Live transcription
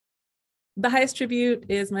The Highest Tribute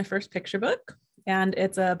is my first picture book, and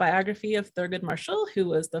it's a biography of Thurgood Marshall, who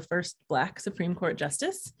was the first Black Supreme Court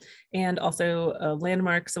justice and also a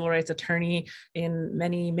landmark civil rights attorney in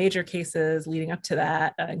many major cases leading up to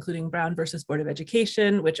that, including Brown versus Board of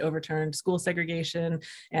Education, which overturned school segregation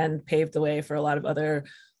and paved the way for a lot of other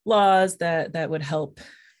laws that would help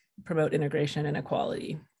promote integration and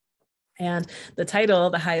equality. And the title,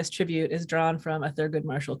 The Highest Tribute, is drawn from a Thurgood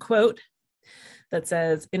Marshall quote that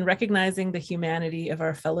says, "In recognizing the humanity of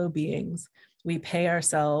our fellow beings, we pay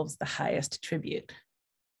ourselves the highest tribute."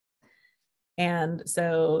 And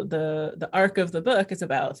so the arc of the book is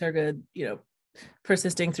about Thurgood,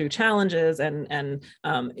 persisting through challenges and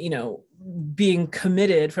being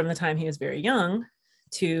committed from the time he was very young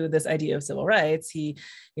to this idea of civil rights.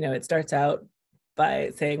 It starts out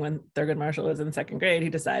by saying when Thurgood Marshall was in second grade, he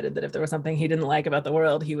decided that if there was something he didn't like about the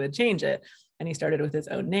world, he would change it. And he started with his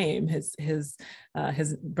own name. His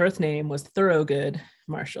birth name was Thurgood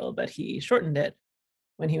Marshall, but he shortened it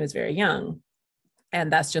when he was very young.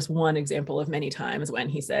 And that's just one example of many times when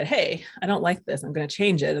he said, "Hey, I don't like this. I'm going to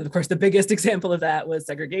change it." And of course, the biggest example of that was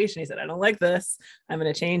segregation. He said, "I don't like this. I'm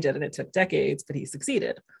going to change it." And it took decades, but he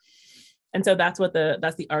succeeded. And so that's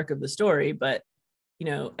the arc of the story. But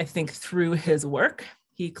I think through his work,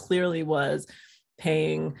 he clearly was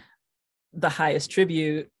paying the highest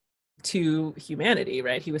tribute to humanity,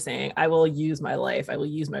 right? He was saying, I will use my life, I will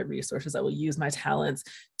use my resources, I will use my talents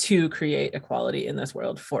to create equality in this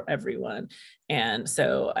world for everyone. And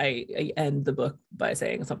so I end the book by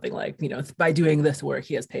saying something like, by doing this work,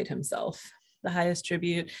 he has paid himself the highest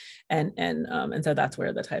tribute. And so that's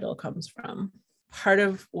where the title comes from. Part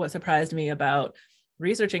of what surprised me about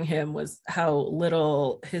researching him was how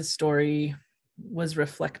little his story was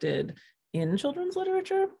reflected in children's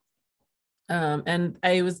literature. And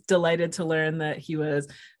I was delighted to learn that he was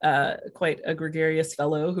quite a gregarious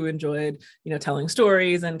fellow who enjoyed, telling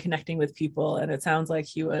stories and connecting with people. And it sounds like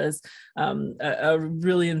he was a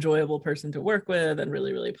really enjoyable person to work with and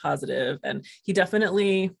really, really positive. And he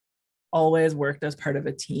definitely always worked as part of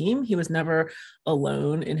a team. He was never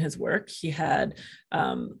alone in his work. He had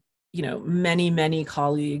many, many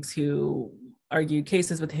colleagues who argued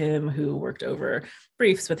cases with him, who worked over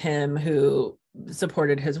briefs with him, who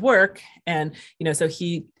supported his work. And, so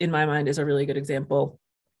he, in my mind, is a really good example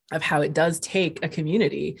of how it does take a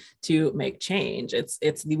community to make change.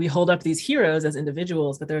 We hold up these heroes as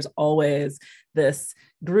individuals, but there's always this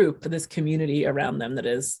group, this community around them that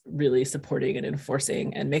is really supporting and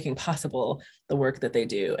enforcing and making possible the work that they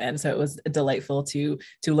do. And so it was delightful to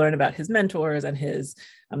learn about his mentors and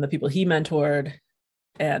the people he mentored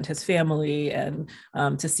and his family, and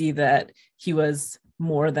to see that he was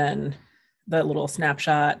more than the little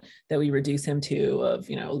snapshot that we reduce him to of,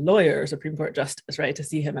 lawyer, Supreme Court justice, right? To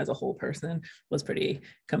see him as a whole person was pretty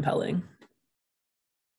compelling.